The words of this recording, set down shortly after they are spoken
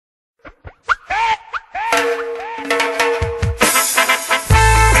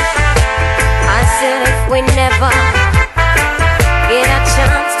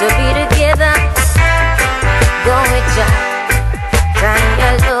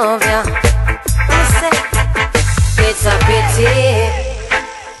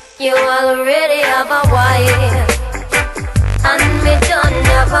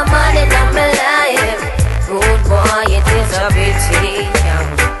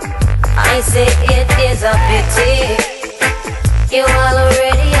say it is a pity you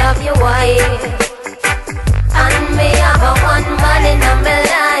already have your wife, and me have a one man in my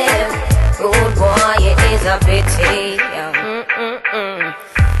life. Good boy, it is a pity.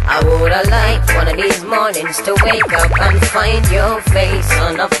 I woulda liked one of these mornings to wake up and find your face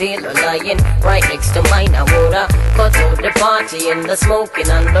on a pillow lying right next to mine. I woulda cut out the party and the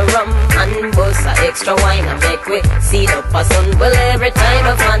smoking and the rum and bust a extra wine and make we see up a sun. Well, every time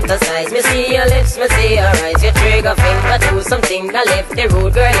I fantasize, me see your lips, me see your eyes, your trigger finger do something that left the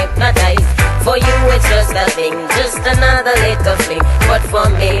road girl hypnotized. For you it's just a thing, just another little fling, but for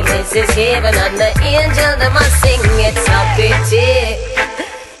me this is heaven and the angel them a sing. It's a pity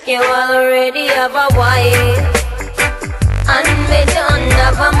you already have a wife, and me don't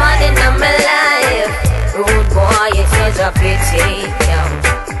have a man in my life. Rude boy, it is a pity,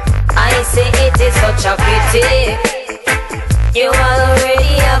 I say it is such a pity you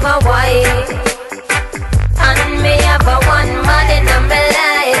already have a wife, and me have a one man in my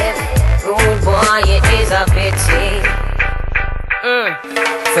life. Rude boy, it is a pity.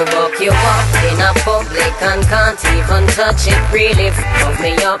 To walk you up in a public and can't even touch it. Really fuck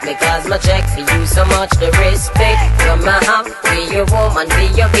me up because my check for you so much. The respect you may have, be your woman, be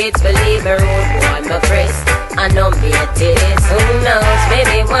your kids. Believe me, rude boy, my press I know me it is. Who knows,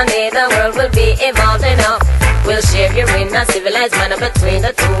 maybe one day the world will be evolved enough. We'll share you in a civilized manner between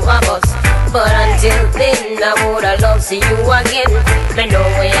the two of us. But until then, I woulda loved see you again. Me know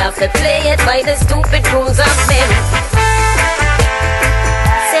we have to play it by the stupid rules of men.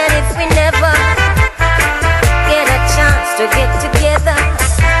 Said if we never get a chance to get together,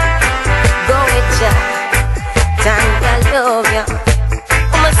 go with ya, Tanya, I love ya.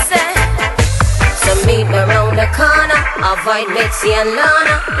 I'ma say, so meet me round the corner, avoid Mitzi and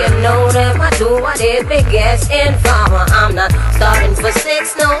Lana. You know them, I do what they biggest informer. I'm not starving for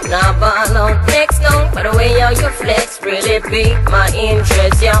sex, no, not ball out next, no. But the way how you flex really pique my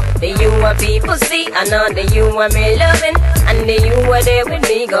interest, yeah. The you are people see, I know the you are me loving, and the you are there with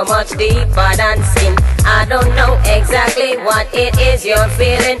me go much deeper than skin. I don't know exactly what it is you're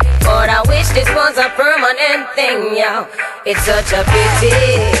feeling, but I wish this was a permanent thing, yeah. It's such a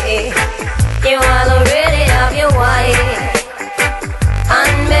pity you already have your wife,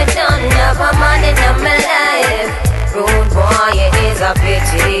 and me don't have a man in my life. Rude boy, it is a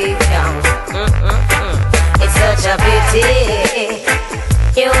pity, it's such a pity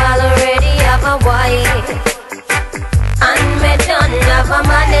you already have a wife, and me don't have a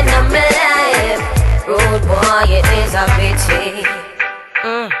man in my life. Rude boy, it is a pity.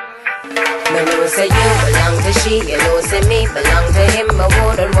 Me know say you belong to she, you know say me belong to him. I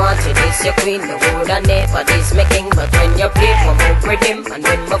wouldn't want to diss your queen, I wouldn't never diss my king. But when you play, I move with him, and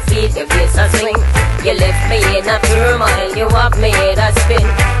when my feet your face a swing. You left me in a turmoil, you have me in a spin.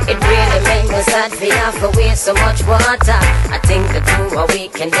 It really made me sad for you have to waste so much water. I think the two of we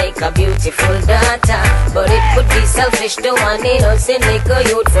can make a beautiful daughter, but it would be selfish to one innocent little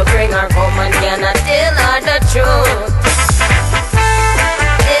youth to bring her home and cannot tell her the truth.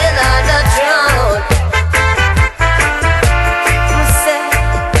 Tell her the truth. You say,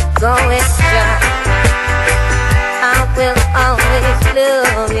 go with ya, I will always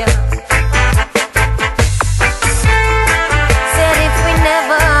love you. Said if we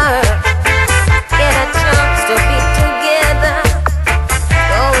never get a chance to be together,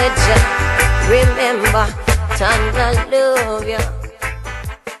 go with ya, remember, Tanya, love you.